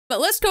But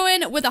let's go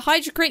in with a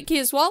Hydra crate key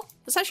as well.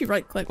 Let's actually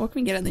right click. What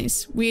can we get in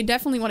these? We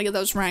definitely want to get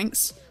those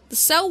ranks. The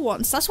cell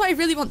ones. That's why I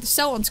really want the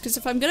cell ones, because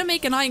if I'm going to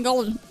make an iron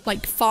golem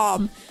like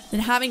farm, then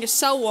having a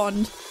cell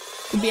wand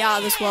would be out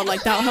of this world.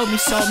 Like, that'll help me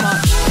so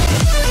much.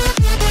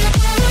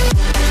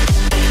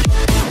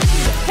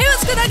 Hey,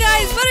 what's going on,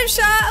 guys? My name's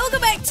Char.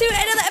 Welcome back to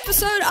another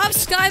episode of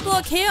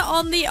SKYBLOCK here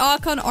on the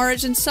ARCHON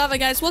Origin server,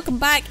 guys. Welcome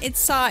back.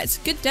 It's a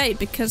good day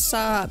because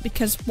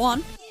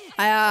one,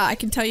 I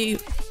can tell you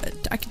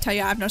I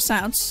have no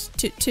sounds.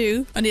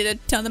 Two, I need to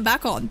turn them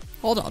back on.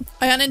 Hold on.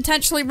 I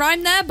unintentionally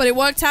rhymed there, but it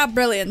worked out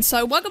brilliant.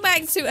 So welcome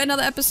back to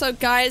another episode,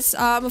 guys.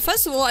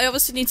 First of all, I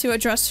obviously need to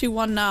address who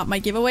won my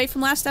giveaway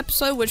from last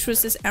episode, which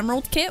was this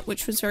emerald kit,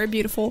 which was very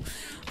beautiful.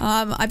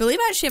 I believe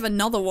I actually have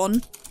another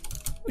one,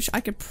 which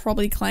I could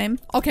probably claim.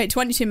 Okay,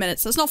 22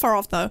 minutes. That's not far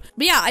off, though.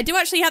 But yeah, I do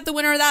actually have the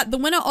winner of that. The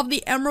winner of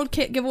the Emerald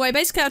Kit giveaway.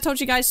 Basically, I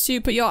told you guys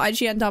to put your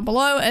IGN down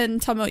below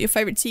and tell me what your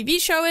favorite TV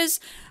show is.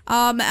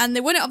 And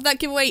the winner of that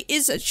giveaway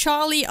is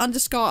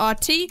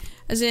Charlie_RT,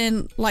 as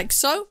in, like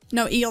so.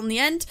 No E on the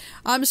end.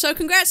 So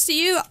congrats to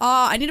you.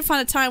 I need to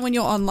find a time when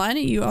you're online. Are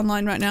you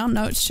online right now?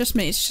 No, it's just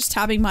me. It's just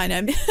tabbing my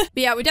name. But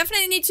yeah, we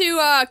definitely need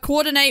to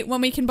coordinate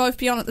when we can both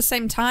be on at the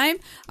same time.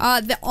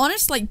 The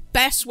honest, like,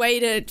 best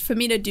way for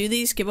me to do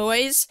these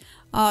giveaways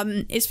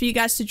is for you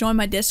guys to join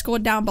my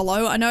Discord down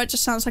below. I know it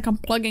just sounds like I'm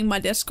plugging my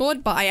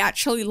Discord, but I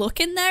actually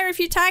look in there if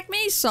you tag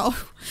me, so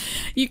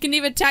you can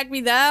either tag me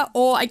there,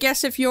 or I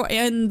guess if you're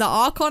in the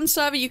ARCHON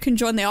server, you can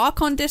join the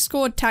ARCHON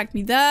Discord, tag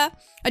me there.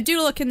 I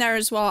do look in there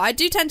as well. I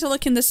do tend to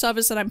look in the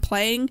servers that I'm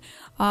playing,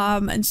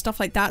 and stuff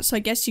like that, so I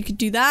guess you could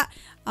do that.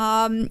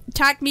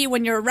 Tag me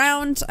when you're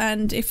around,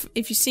 and if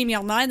you see me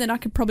online, then I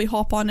could probably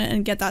hop on it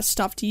and get that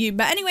stuff to you.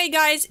 But anyway,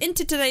 guys,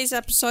 into today's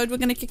episode, we're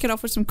going to kick it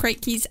off with some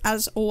crate keys,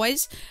 as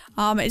always.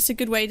 It's a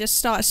good way to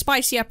start a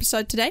spicy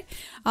episode today.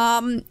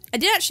 I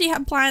did actually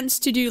have plans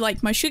to do,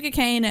 like, my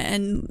sugarcane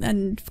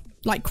and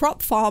like,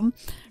 crop farm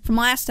from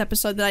last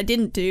episode that I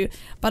didn't do,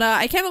 but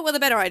I came up with a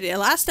better idea.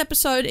 Last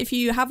episode, if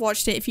you have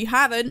watched it, if you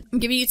haven't, I'm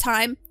giving you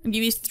time. I'm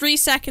giving you 3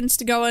 seconds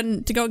to go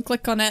and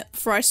click on it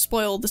before I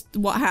spoil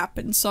what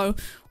happened. So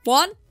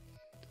 1,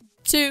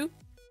 2,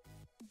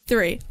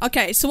 3.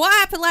 Okay, so what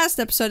happened last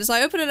episode is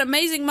I opened an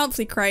amazing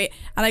monthly crate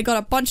and I got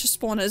a bunch of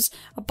spawners,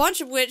 a bunch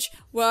of which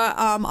were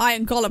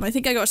iron golem. I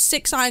think I got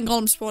 6 iron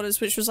golem spawners,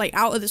 which was like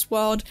out of this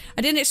world.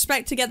 I didn't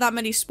expect to get that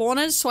many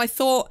spawners, so I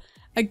thought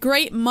a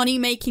great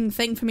money-making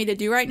thing for me to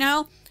do right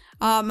now,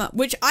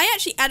 which I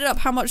actually added up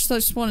how much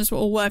those spawners were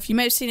all worth. You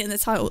may have seen it in the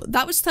title.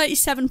 That was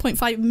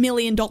 $37.5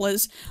 million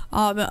worth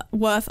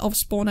of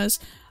spawners,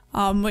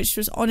 which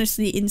was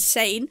honestly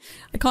insane.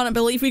 I can't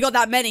believe we got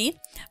that many.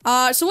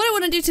 So what I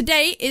want to do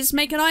today is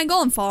make an iron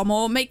golem farm,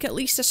 or make at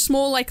least a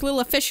small, like, little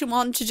efficient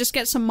one to just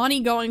get some money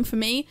going for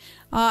me.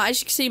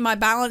 As you can see, my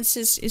balance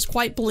is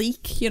quite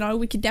bleak. You know,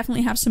 we could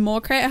definitely have some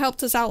more. Creator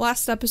helped us out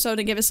last episode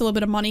and gave us a little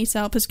bit of money to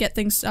help us get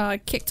things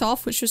kicked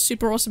off, which was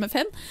super awesome of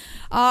him.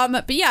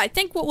 But yeah, I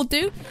think what we'll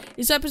do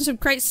is open some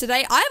crates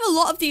today. I have a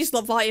lot of these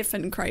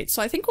Leviathan crates,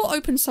 so I think we'll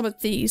open some of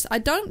these. I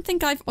don't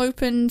think I've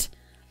opened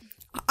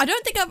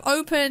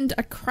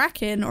a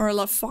Kraken or a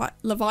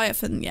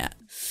Leviathan yet.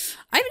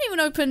 I haven't even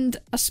opened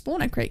a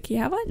spawner crate key,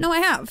 have I? No, I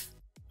have.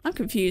 I'm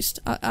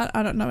confused.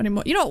 I don't know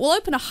anymore. You know what? We'll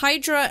open a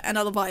Hydra and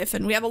a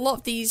Leviathan. We have a lot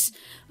of these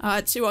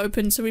to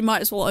open, so we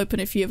might as well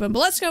open a few of them. But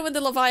let's go with the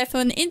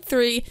Leviathan in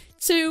 3,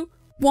 2,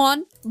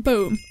 1,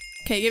 boom.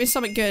 Okay, give me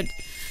something good.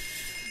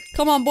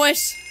 Come on,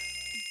 boys.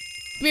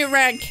 Give me a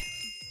rank.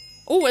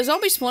 Oh, a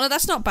zombie spawner.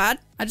 That's not bad.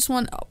 I just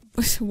want...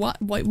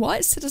 what? Wait, what?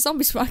 It said a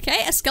zombie spawner.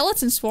 Okay, a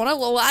skeleton spawner.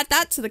 We'll add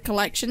that to the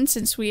collection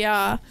since we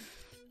have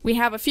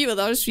a few of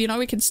those. You know,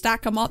 we can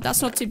stack them up.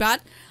 That's not too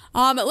bad.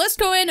 Let's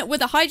go in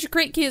with a Hydra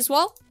crate key as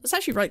well. Let's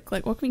actually right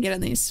click. What can we get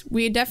in these?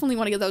 We definitely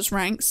want to get those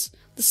ranks.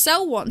 The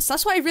cell ones.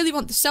 That's why I really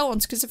want the cell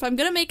ones, because if I'm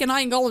going to make an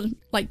iron golem,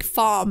 like,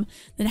 farm,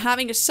 then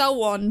having a cell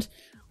wand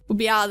would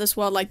be out of this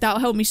world. Like,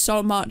 that'll help me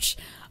so much.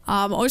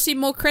 Obviously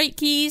more crate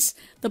keys.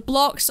 The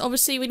blocks,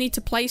 obviously we need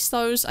to place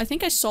those. I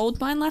think I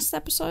sold mine last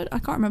episode. I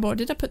can't remember. Or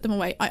did I put them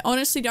away? I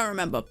honestly don't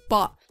remember,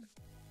 but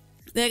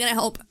they're going to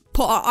help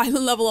put our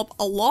island level up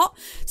a lot.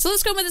 So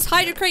let's go with this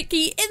Hydra crate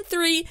key in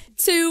 3,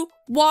 2,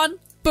 1,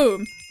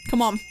 boom.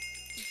 Come on.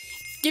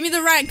 Give me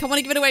the rank. I want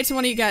to give it away to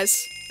one of you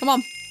guys. Come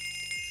on.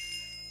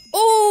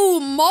 Oh,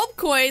 mob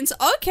coins.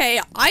 Okay,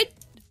 I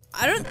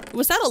don't...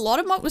 Was that a lot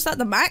of mob? Was that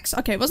the max?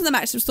 Okay, it wasn't the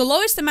max. It was the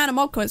lowest amount of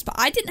mob coins, but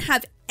I didn't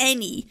have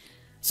any.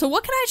 So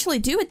what can I actually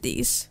do with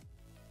these?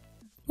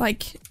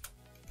 Like,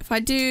 if I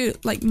do,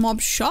 like,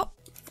 mob shop.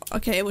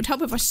 Okay, it would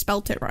help if I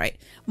spelt it right.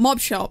 Mob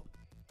shop.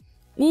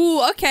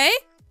 Ooh, okay.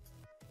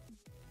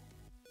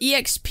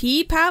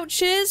 EXP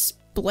pouches.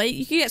 Blade.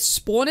 You can get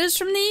spawners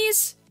from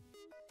these.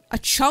 A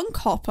chunk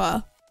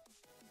hopper.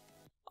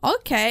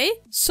 Okay,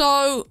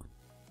 so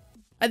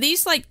are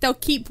these, like, they'll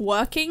keep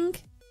working?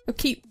 They'll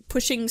keep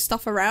pushing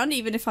stuff around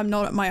even if I'm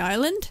not at my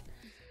island?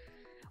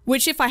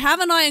 Which, if I have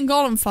an iron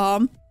golem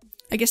farm,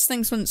 I guess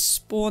things wouldn't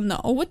spawn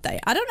that, or would they?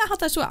 I don't know how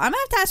that's work. I'm gonna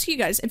have to ask you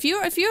guys, if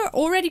you're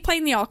already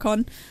playing the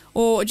Archon,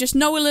 or just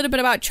know a little bit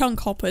about chunk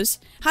hoppers,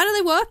 how do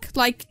they work?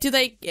 Like,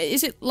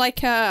 is it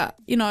like a,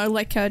 you know,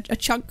 like a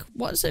chunk,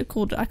 what is it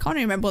called? I can't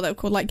even remember what they were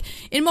called. Like,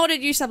 in modded,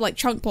 you used to have like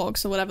chunk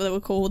blocks or whatever they were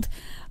called,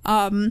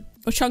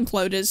 or chunk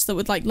loaders that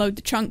would like load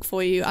the chunk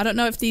for you. I don't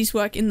know if these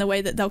work in the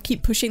way that they'll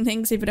keep pushing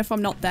things even if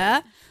I'm not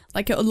there.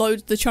 Like, it'll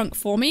load the chunk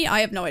for me. I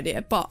have no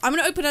idea. But I'm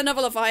going to open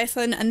another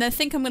Leviathan, and then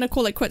think I'm going to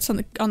call it quits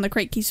on the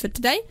crate keys for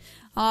today.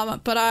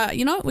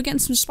 You know, we're getting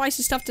some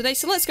spicy stuff today,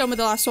 so let's go with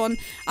the last one.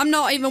 I'm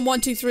not even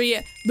 1, 2, 3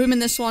 booming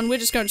this one. We're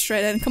just going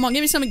straight in. Come on,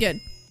 give me something good.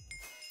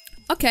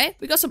 Okay,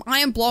 we got some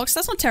iron blocks.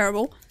 That's not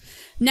terrible.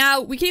 Now,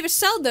 we can either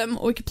sell them,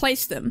 or we can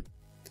place them.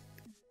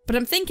 But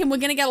I'm thinking we're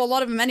going to get a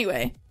lot of them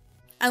anyway.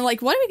 And,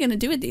 like, what are we going to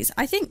do with these?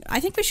 I think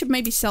we should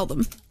maybe sell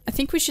them. I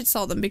think we should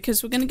sell them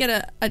because we're going to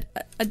get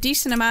a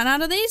decent amount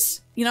out of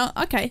these. You know,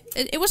 okay.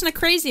 It wasn't a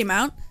crazy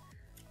amount.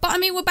 But, I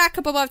mean, we're back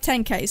up above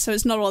 10k, so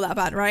it's not all that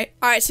bad, right?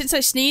 Alright, since I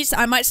sneezed,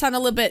 I might sound a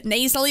little bit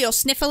nasally or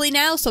sniffly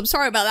now, so I'm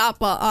sorry about that,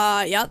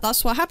 but, yeah,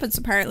 that's what happens,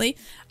 apparently.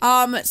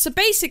 So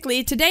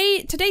basically,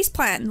 today's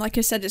plan, like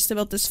I said, is to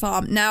build this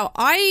farm. Now,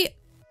 I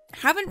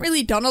haven't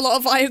really done a lot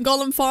of iron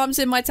golem farms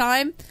in my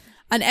time,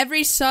 and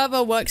every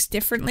server works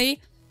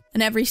differently.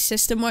 And every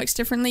system works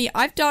differently.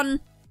 I've done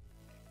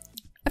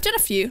a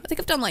few. I think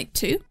I've done like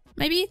 2,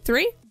 maybe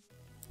 3.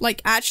 Like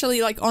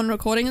actually like on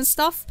recording and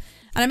stuff.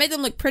 And I made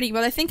them look pretty,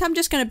 but I think I'm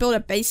just going to build a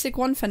basic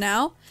one for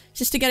now.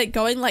 Just to get it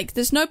going. Like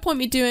there's no point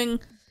me doing,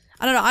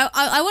 I don't know,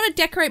 I want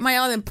to decorate my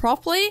island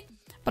properly.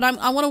 But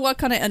I want to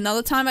work on it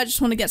another time. I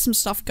just want to get some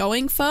stuff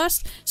going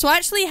first. So I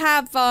actually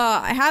have,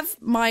 I have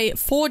my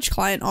Forge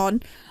client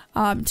on.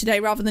 Today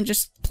rather than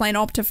just plain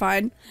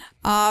Optifine,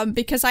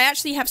 because I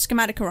actually have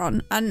Schematica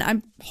on, and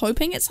I'm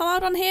hoping it's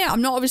allowed on here. I'm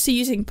not obviously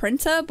using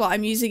Printer, but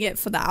I'm using it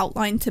for the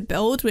outline to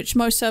build, which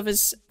most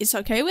servers is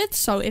okay with,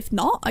 so if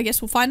not, I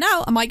guess we'll find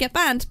out. I might get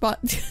banned, but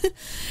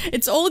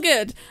it's all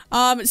good.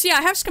 So yeah,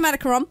 I have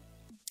Schematica on.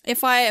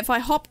 If I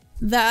hop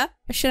there,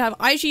 I should have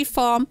IG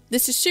Farm.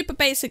 This is super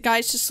basic,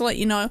 guys, just to let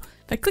you know.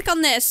 If I click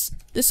on this,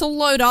 this will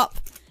load up.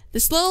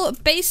 This little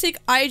basic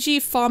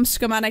IG farm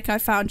schematic I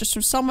found just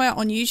from somewhere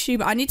on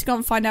YouTube. I need to go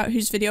and find out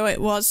whose video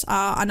it was,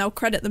 and I'll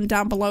credit them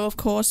down below, of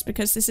course,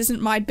 because this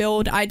isn't my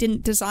build. I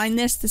didn't design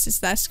this. This is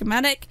their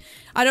schematic.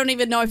 I don't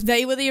even know if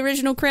they were the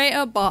original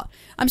creator, but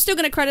I'm still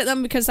going to credit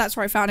them because that's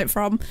where I found it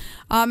from.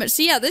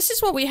 So yeah, this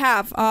is what we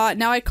have.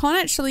 Now, I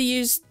can't actually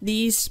use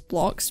these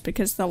blocks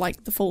because they're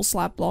like the full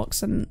slab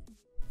blocks, and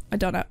I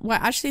don't know. Well,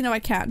 actually, no, I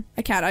can.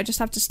 I just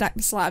have to stack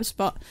the slabs,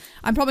 but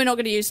I'm probably not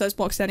going to use those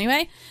blocks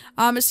anyway.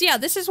 So yeah,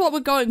 this is what we're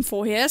going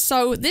for here.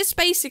 So this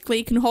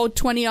basically can hold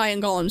 20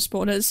 iron golem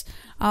spawners,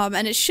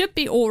 and it should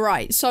be all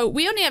right. So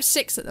we only have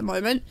 6 at the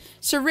moment.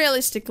 So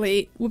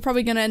realistically, we're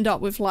probably going to end up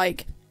with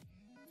like,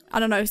 I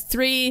don't know,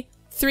 3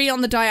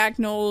 on the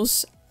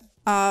diagonals,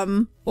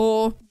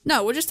 or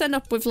no, we'll just end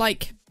up with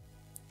like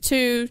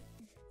 2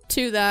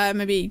 there,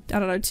 maybe, I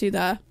don't know, 2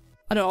 there.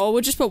 I don't know,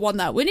 we'll just put 1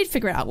 there. We need to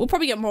figure it out. We'll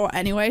probably get more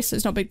anyway, so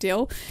it's not a big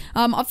deal.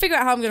 I'll figure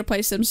out how I'm going to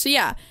place them. So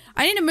yeah,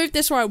 I need to move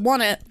this where I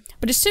want it,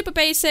 but it's super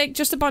basic,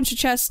 just a bunch of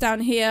chests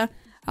down here.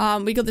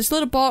 We got this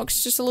little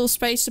box, just a little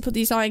space to put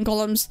these iron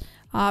golems.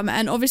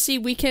 And obviously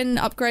we can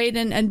upgrade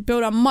and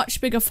build a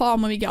much bigger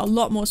farm when we get a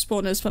lot more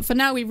spawners, but for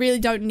now we really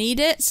don't need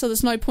it, so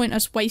there's no point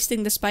us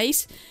wasting the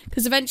space,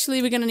 because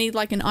eventually we're going to need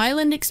like an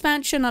island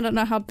expansion. I don't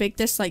know how big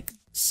this like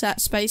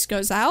set space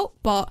goes out,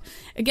 but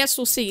I guess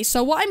we'll see.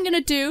 So what I'm going to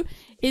do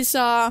is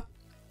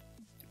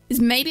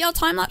maybe I'll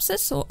time-lapse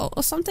this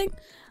or something.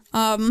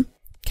 Can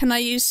I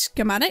use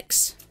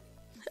schematics?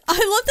 I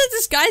love that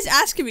this guy's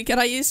asking me, can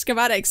I use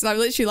schematics? And I'm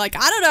literally like,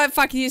 I don't know if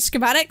I can use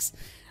schematics.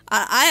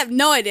 I have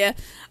no idea.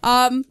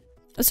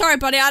 Sorry,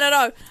 buddy, I don't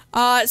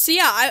know. So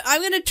yeah,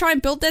 I'm gonna try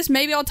and build this.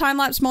 Maybe I'll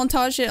time-lapse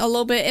montage it a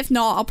little bit. If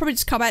not, I'll probably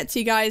just come back to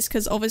you guys,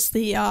 because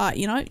obviously,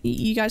 you know,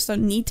 you guys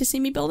don't need to see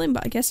me building,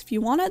 but I guess if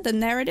you want it, then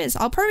there it is.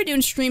 I'll probably be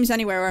doing streams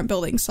anywhere where I'm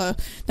building, so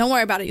don't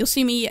worry about it. You'll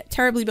see me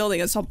terribly building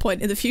at some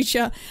point in the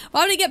future.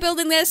 I'm gonna get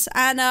building this,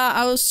 and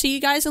I will see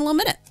you guys in a little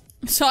minute.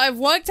 So I've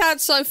worked out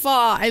so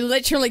far, I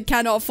literally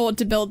cannot afford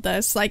to build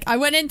this. Like, I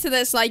went into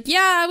this like,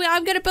 yeah,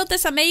 I'm gonna build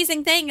this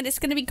amazing thing, and it's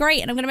gonna be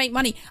great, and I'm gonna make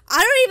money. I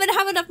don't even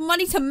have enough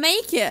money to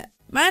make it.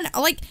 Man,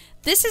 like,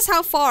 this is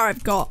how far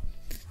I've got.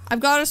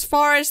 I've got as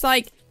far as,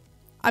 like,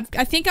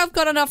 I think I've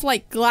got enough,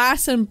 like,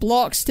 glass and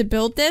blocks to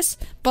build this,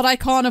 but I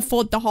can't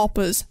afford the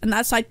hoppers, and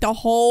that's, like, the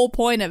whole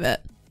point of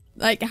it.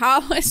 Like,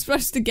 how am I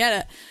supposed to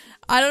get it?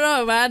 I don't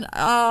know, man.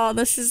 Oh,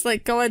 this is,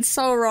 like, going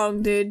so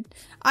wrong, dude.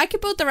 I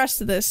could build the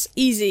rest of this.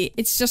 Easy.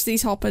 It's just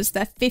these hoppers.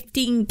 They're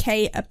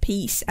 15k a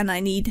piece, and I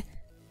need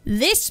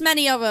this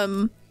many of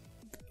them.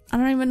 I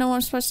don't even know what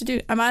I'm supposed to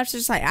do. I might have to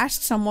just, like,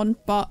 ask someone,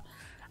 but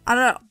I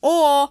don't know.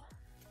 Or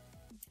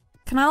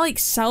can I, like,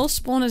 sell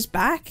spawners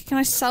back? Can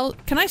I sell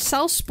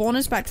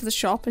spawners back to the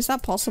shop? Is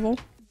that possible?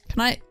 Can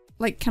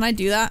I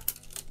do that?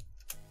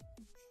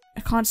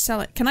 I can't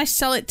sell it. Can I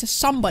sell it to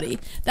somebody?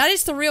 That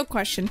is the real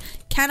question.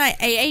 Can I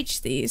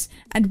AH these?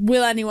 And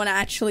will anyone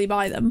actually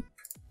buy them?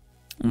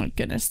 Oh my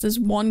goodness, there's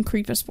one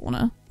creeper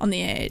spawner on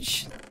the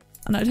edge.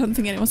 And I don't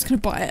think anyone's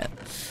gonna buy it.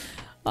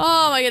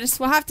 Oh my goodness,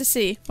 we'll have to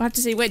see. We'll have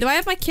to see. Wait, do I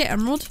have my kit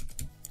emerald?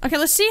 Okay,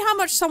 let's see how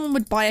much someone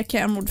would buy a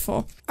kit emerald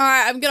for.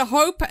 Alright, I'm gonna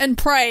hope and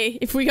pray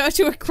if we go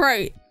to a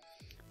crate,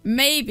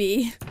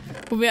 maybe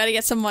we'll be able to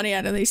get some money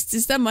out of this.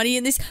 Is there money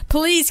in this?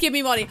 Please give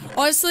me money.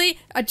 Honestly,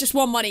 I just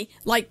want money.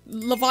 Like,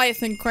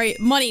 Leviathan crate.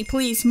 Money,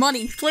 please.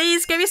 Money.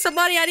 Please, give me some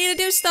money. I need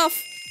to do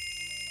stuff.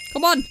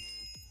 Come on.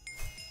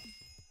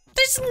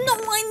 That's not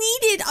what I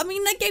needed. I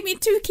mean, they gave me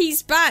 2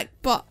 keys back,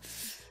 but...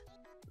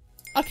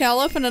 Okay,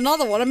 I'll open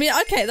another one. I mean,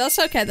 okay. That's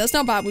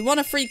not bad. We want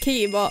a free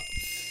key, but...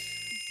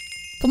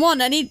 Come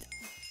on, I need...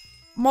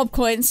 mob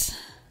coins.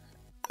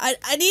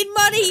 I need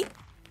money!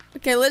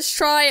 Okay, let's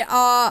try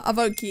a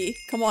vote key.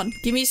 Come on,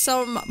 give me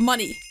some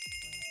money.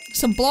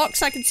 Some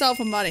blocks I can sell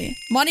for money.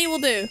 Money will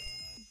do.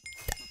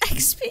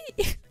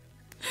 XP!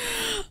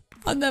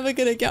 I'm never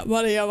gonna get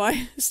money, am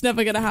I? It's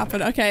never gonna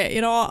happen. Okay,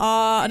 you know what?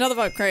 Another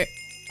vote crate.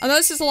 I know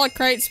this is a lot of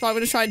crates, but I'm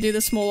gonna try and do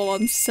the smaller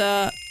ones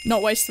to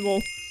not waste them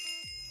all.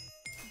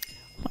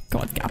 Oh my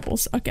god,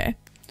 gapples. Okay.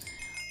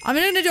 I'm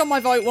gonna do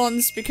my vote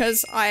ones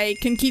because I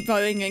can keep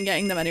voting and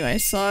getting them anyway,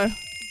 so...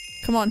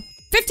 Come on.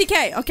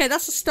 50k! Okay,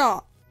 that's a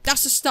start.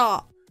 That's a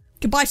start.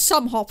 Can buy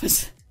some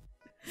hoppers.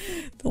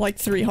 They're like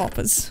 3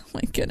 hoppers.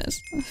 My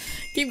goodness.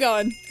 Keep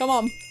going. Come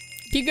on.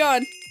 Keep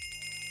going.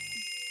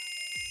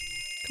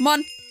 Come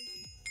on.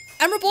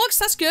 Emerald blocks,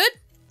 that's good.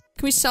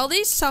 Can we sell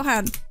these? Sell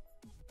hand.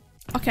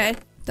 Okay.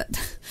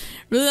 That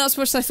really not as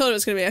much as I thought it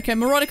was gonna be. Okay,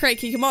 Marauder crate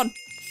key, come on.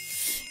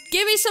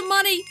 Give me some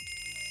money.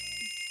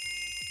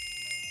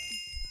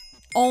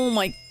 Oh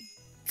my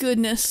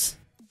goodness.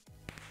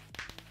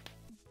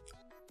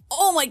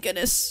 Oh my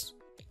goodness.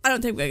 I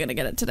don't think we're gonna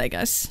get it today,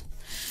 guys.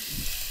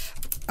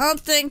 I don't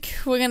think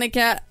we're gonna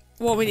get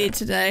what we need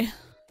today.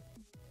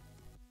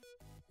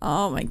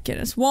 Oh my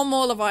goodness. One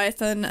more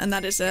Leviathan and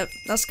that is it.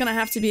 That's gonna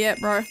have to be it,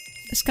 bro.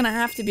 It's gonna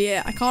have to be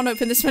it. I can't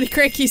open this many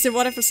crate keys in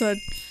one episode.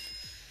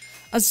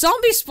 A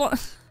zombie spawn.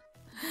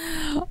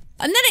 And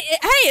then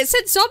hey, it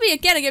said zombie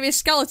again and gave me a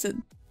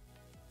skeleton.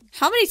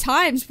 How many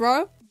times,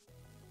 bro?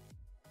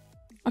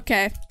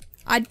 Okay.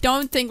 I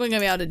don't think we're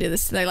gonna be able to do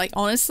this today. Like,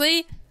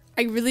 honestly,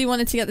 I really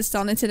wanted to get this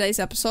done in today's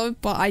episode,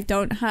 but I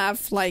don't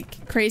have,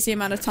 like, crazy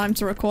amount of time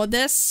to record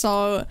this,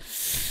 so...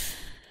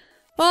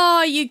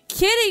 Oh, you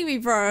kidding me,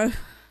 bro?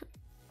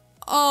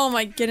 Oh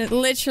my goodness,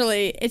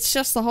 literally, it's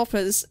just the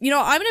hoppers. You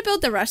know, I'm gonna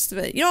build the rest of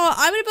it. You know what,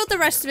 I'm gonna build the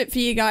rest of it for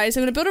you guys.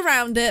 I'm gonna build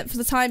around it for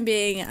the time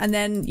being, and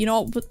then, you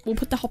know, we'll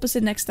put the hoppers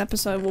in next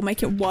episode. We'll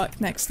make it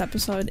work next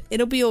episode.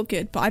 It'll be all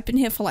good, but I've been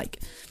here for, like...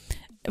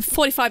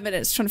 45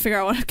 minutes trying to figure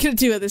out what I'm gonna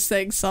do with this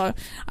thing, so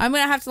I'm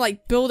gonna have to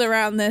like build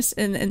around this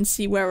and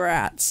see where we're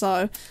at.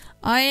 So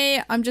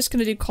I'm just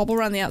gonna do cobble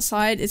around the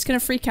outside. It's gonna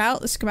freak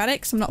out the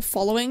schematics. I'm not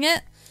following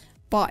it,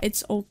 but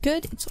it's all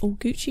good. It's all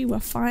Gucci. We're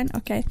fine.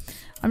 Okay,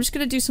 I'm just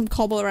gonna do some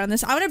cobble around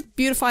this. I'm gonna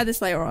beautify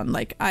this later on.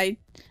 Like I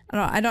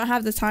don't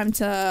have the time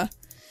to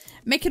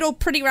make it all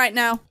pretty right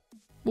now.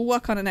 We'll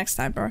work on it next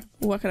time, bro.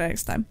 We'll work on it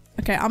next time.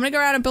 Okay, I'm gonna go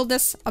around and build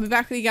this. I'll be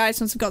back with you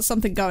guys once we've got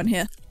something going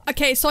here.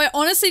 Okay, so I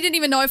honestly didn't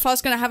even know if I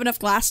was going to have enough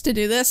glass to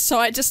do this, so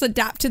I just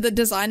adapted the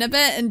design a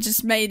bit and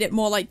just made it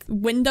more like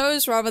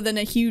windows rather than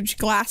a huge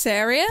glass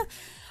area.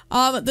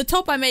 The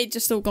top I made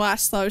just all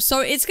glass though, so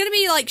it's going to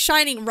be like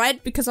shining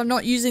red because I'm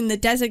not using the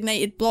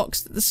designated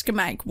blocks that the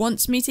schematic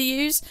wants me to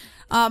use.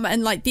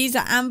 And like these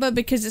are amber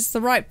because it's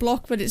the right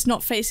block but it's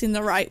not facing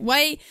the right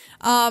way.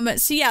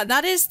 So yeah,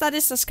 that is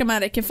the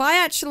schematic. If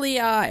I actually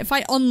if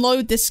I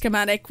unload this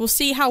schematic, we'll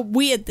see how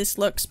weird this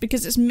looks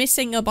because it's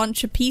missing a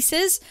bunch of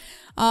pieces.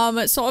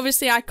 So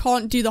obviously I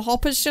can't do the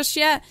hoppers just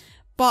yet,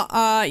 but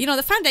you know,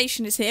 the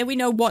foundation is here. We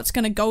know what's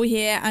going to go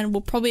here and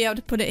we'll probably be able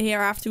to put it here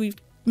after we've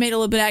made a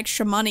little bit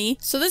extra money.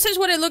 So this is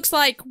what it looks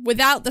like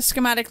without the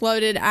schematic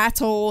loaded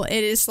at all.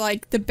 It is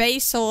like the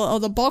base or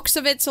the box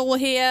of it's all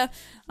here,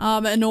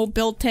 and all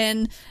built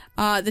in.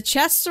 The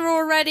chests are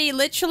all ready.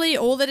 Literally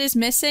all that is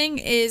missing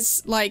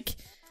is like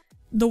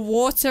the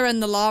water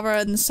and the lava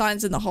and the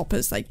signs and the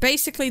hoppers. Like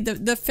basically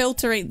the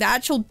filtering, the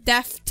actual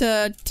depth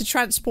to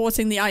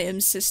transporting the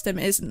items system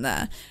isn't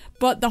there.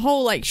 But the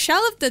whole like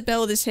shell of the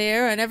build is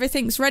here and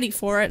everything's ready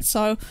for it.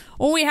 So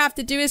all we have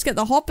to do is get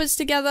the hoppers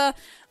together,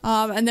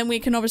 and then we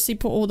can obviously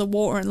put all the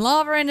water and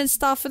lava in and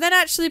stuff, and then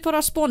actually put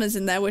our spawners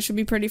in there, which would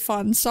be pretty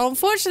fun. So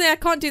unfortunately I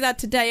can't do that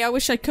today. I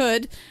wish I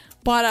could.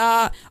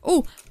 But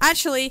oh,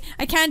 actually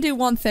I can do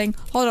one thing.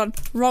 Hold on,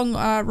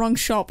 wrong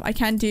shop. I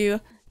can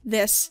do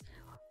this.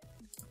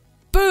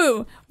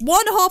 Boom!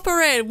 1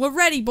 hopper in! We're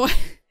ready, boy!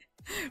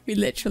 We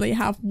literally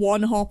have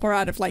 1 hopper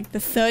out of like the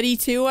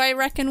 32 I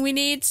reckon we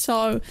need,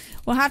 so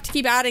we'll have to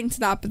keep adding to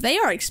that. But they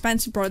are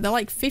expensive, bro. They're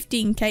like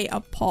 15k a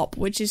pop,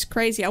 which is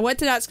crazy. I went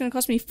to that, it's gonna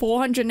cost me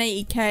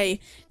 480k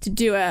to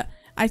do it.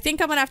 I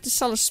think I'm gonna have to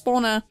sell a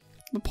spawner,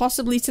 but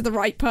possibly to the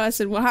right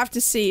person. We'll have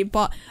to see.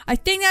 But I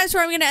think that's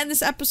where I'm gonna end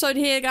this episode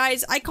here,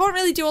 guys. I can't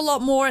really do a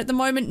lot more at the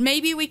moment.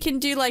 Maybe we can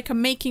do like a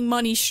making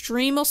money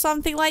stream or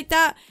something like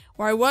that,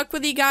 where I work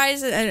with you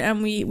guys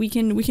and we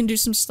can do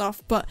some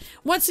stuff. But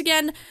once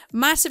again,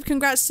 massive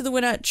congrats to the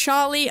winner,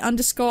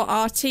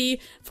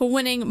 Charlie_RT, for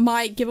winning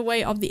my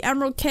giveaway of the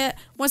Emerald Kit.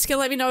 Once again,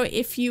 let me know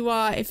if you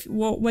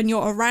when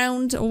you're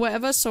around or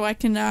whatever, so I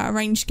can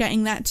arrange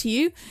getting that to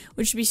you,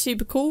 which would be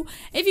super cool.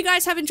 If you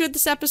guys have enjoyed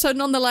this episode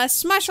nonetheless,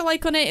 smash a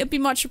like on it, it'd be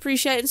much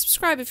appreciated, and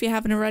subscribe if you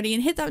haven't already,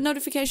 and hit that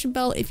notification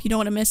bell if you don't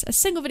want to miss a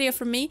single video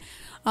from me.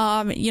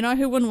 You know,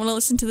 who wouldn't want to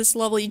listen to this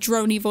lovely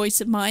droney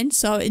voice of mine,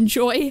 so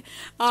enjoy.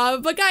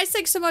 But guys,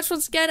 thanks so much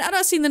once again, and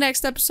I'll see you in the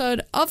next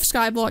episode of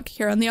Skyblock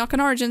here on the ARCHON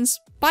Origins.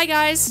 Bye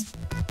guys!